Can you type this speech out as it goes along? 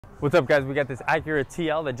What's up, guys? We got this Acura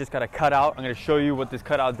TL that just got a cutout. I'm gonna show you what this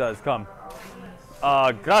cutout does. Come.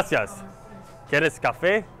 Gracias. ¿Quieres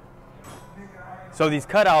café? So these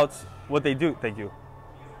cutouts, what they do, thank you.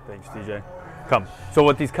 Thanks, DJ. Come. So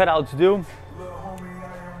what these cutouts do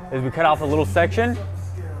is we cut off a little section.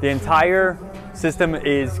 The entire system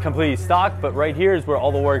is completely stock, but right here is where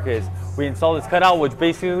all the work is. We install this cutout, which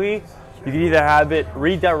basically you can either have it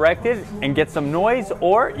redirected and get some noise,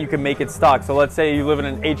 or you can make it stock. So let's say you live in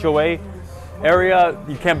an HOA area,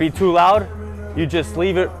 you can't be too loud, you just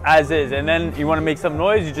leave it as is. And then you want to make some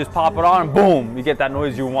noise, you just pop it on and boom, you get that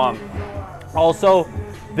noise you want. Also,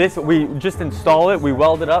 this, we just install it, we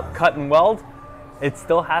weld it up, cut and weld. It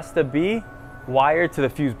still has to be wired to the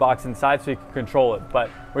fuse box inside so you can control it.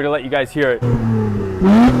 But we're gonna let you guys hear it.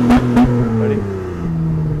 Ready?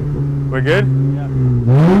 We're good? Yeah.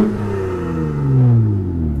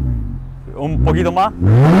 Un poquito más.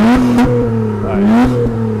 Right.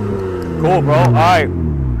 Cool, bro. All right.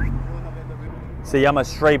 Se llama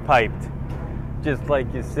straight piped, just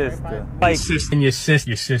like your sister. Like your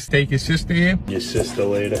sister. Take your sister here. Your sister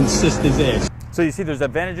later. Sister's ass. So you see, there's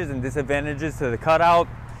advantages and disadvantages to the cutout.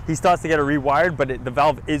 He starts to get it rewired, but the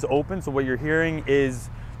valve is open. So what you're hearing is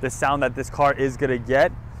the sound that this car is gonna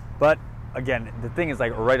get. But again, the thing is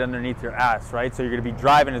like right underneath your ass, right? So you're gonna be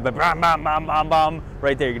driving, it's like bam, bam, bam, bam, bam,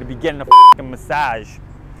 right there. You're gonna be getting a fucking massage.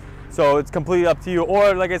 So it's completely up to you.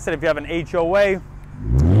 Or like I said, if you have an HOA,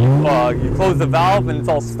 you close the valve and it's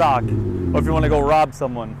all stock. Or if you wanna go rob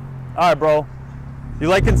someone. All right, bro. You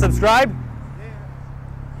like and subscribe?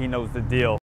 Yeah. He knows the deal.